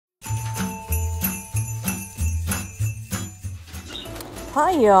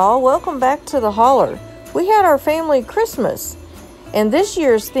Hi y'all, welcome back to the holler. We had our family Christmas, and this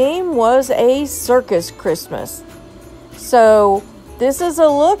year's theme was a circus Christmas. So this is a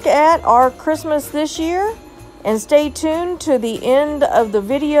look at our Christmas this year, and stay tuned to the end of the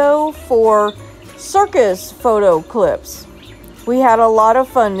video for circus photo clips. We had a lot of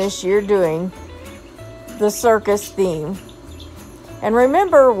fun this year doing the circus theme. And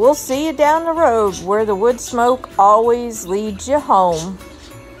remember, we'll see you down the road where the wood smoke always leads you home.